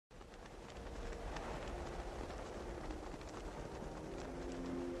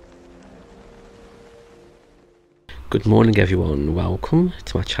Good morning everyone, welcome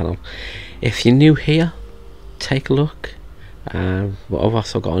to my channel. If you're new here, take a look what I've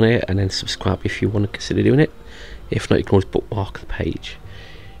also got on here, and then subscribe if you want to consider doing it. If not, you can always bookmark the page.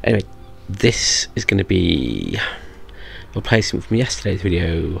 Anyway, this is going to be a replacement from yesterday's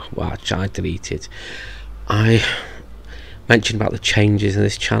video which I deleted. I mentioned about the changes in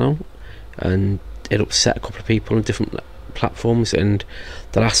this channel and it upset a couple of people on different platforms, and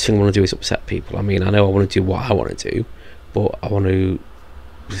the last thing I want to do is upset people. I mean, I know I want to do what I want to do, but I want to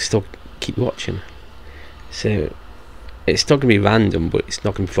still keep watching. So it's still going to be random, but it's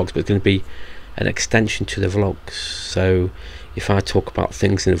not going to be vlogs, but it's going to be an extension to the vlogs. So if I talk about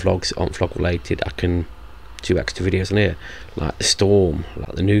things in the vlogs that aren't vlog related, I can do extra videos on here, like the storm,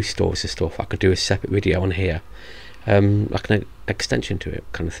 like the news stories and stuff. I could do a separate video on here, like an extension to it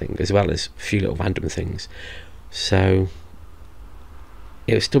kind of thing, as well as a few little random things. So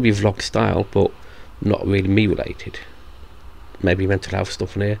it'll still be vlog style, but not really me related. Maybe mental health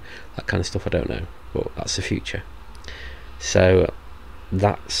stuff in here, that kind of stuff, I don't know, but that's the future. So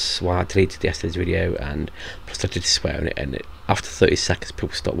that's why I deleted yesterday's video, and plus I did swear on it, and after 30 seconds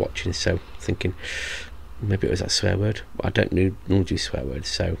people stopped watching, so thinking maybe it was that swear word, but I don't normally do swear words,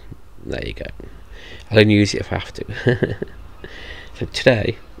 so there you go. I'll only use it if I have to. So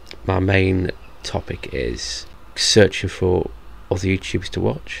today my main topic is searching for other YouTubers to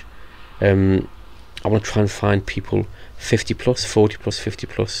watch. I want to try and find people 50 plus, 40 plus, 50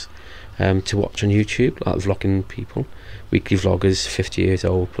 plus to watch on YouTube, like vlogging people, weekly vloggers 50 years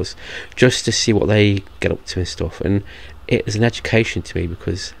old plus, just to see what they get up to and stuff. And it is an education to me,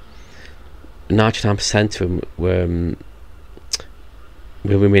 because 99% of them were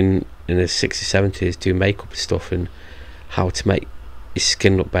women in the 60s, 70s doing makeup and stuff, and how to make his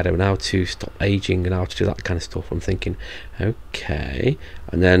skin look better and how to stop aging and how to do that kind of stuff. I'm thinking, okay.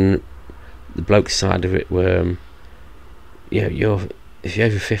 And then the bloke side of it were, if you're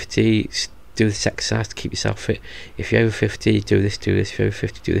over 50, do this exercise to keep yourself fit. If you're over 50, do this, do this. If you're over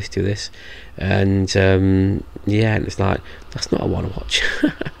 50, do this, do this. And yeah, and it's like, that's not what I want to watch.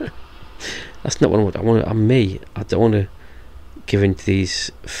 That's not what I want. I'm me. I don't want to give into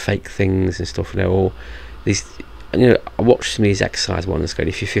these fake things and stuff, or these. I watched some of these exercise ones going,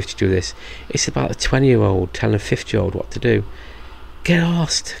 if you're 50, do this. It's about a 20-year-old telling a 50-year-old what to do. Get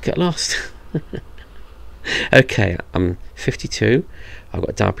lost, get lost. Okay, I'm 52, I've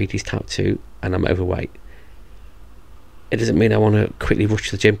got diabetes type 2, and I'm overweight. It doesn't mean I want to quickly rush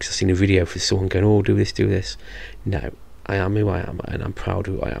to the gym because I've seen a video for someone going, oh, do this, do this. No, I am who I am, and I'm proud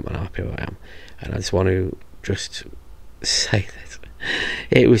of who I am, and happy who I am. And I just want to just say this.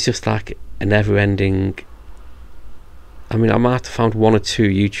 It was just like a never-ending. I mean, I might have found one or two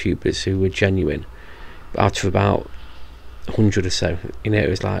YouTubers who were genuine, but out of about 100 or so, it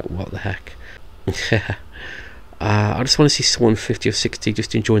was like, what the heck. I just want to see someone 50 or 60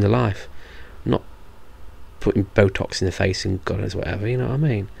 just enjoying their life, not putting Botox in their face and God knows whatever, you know what I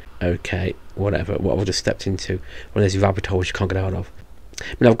mean? Okay, whatever, what I've just stepped into, one of those rabbit holes you can't get out of.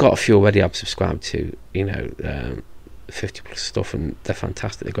 I mean, I've got a few already I've subscribed to, 50 plus stuff, and they're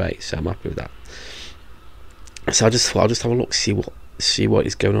fantastic, they're great, so I'm happy with that. So I just thought I'll just have a look, see what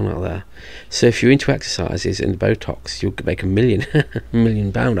is going on out there. So if you're into exercises and Botox, you'll make £1 million, £1 million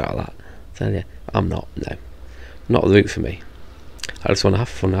out of that. I tell you, I'm not. No, not the route for me. I just want to have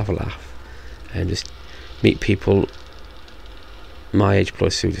fun, have a laugh, and just meet people my age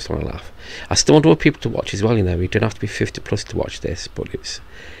plus who just want to laugh. I still want other people to watch as well. You don't have to be 50 plus to watch this, but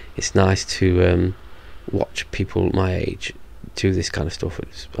it's nice to watch people my age do this kind of stuff.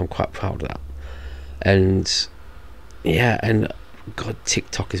 I'm quite proud of that. And yeah, and God,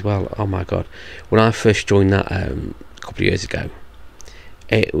 TikTok as well. Oh my God, when I first joined that a couple of years ago,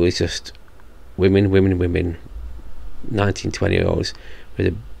 it was just women, 19, 20-year-olds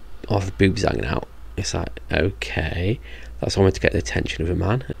with half the boobs hanging out. It's like, okay, that's only to get the attention of a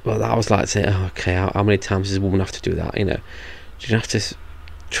man. Well, I was like saying, oh, okay, how many times does a woman have to do that? Do you have to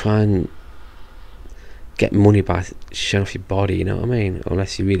try and get money by showing off your body? You know what I mean?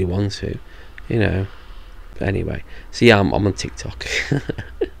 Unless you really want to. But anyway, so yeah, I'm on TikTok.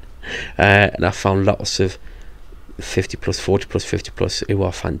 And I found lots of 50 plus, 40 plus, 50 plus who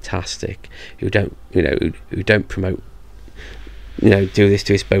are fantastic, who don't promote, do this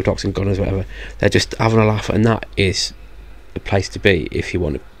Botox and God knows whatever. They're just having a laugh, and that is the place to be if you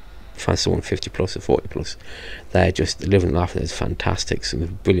want to find someone 50 plus or 40 plus. They're just living and laughing. There's fantastic,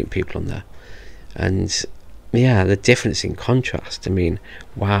 some brilliant people on there. And yeah, the difference in contrast,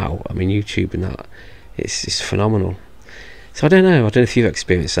 wow, YouTube and that, it's phenomenal. So I don't know if you've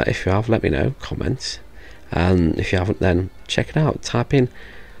experienced that. If you have, let me know, comments. If you haven't, then check it out. Type in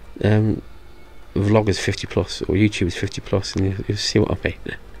vloggers 50 plus or YouTubers 50 plus, and you see what I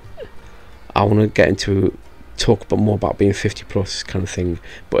mean. I want to get into talk about more about being 50 plus kind of thing,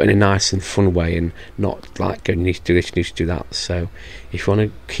 but in a nice and fun way, and not like going, you need to do this, you need to do that. So if you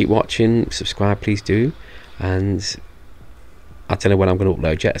want to keep watching, subscribe, please do. And I don't know when I'm going to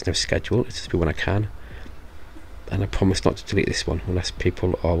upload yet, there's no schedule, it's just be when I can. And I promise not to delete this one unless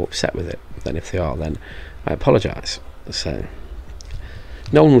people are upset with it. Then if they are, then I apologise. So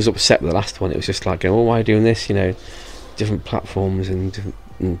no one was upset with the last one. It was just like, oh, why are you doing this? You know, different platforms and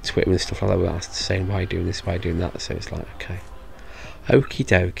Twitter and stuff like that were asked, saying, why are you doing this, why are you doing that? So it's like, okay, okie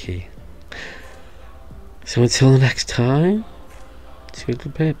dokie. So until the next time,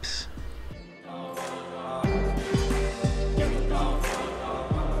 toodle pips.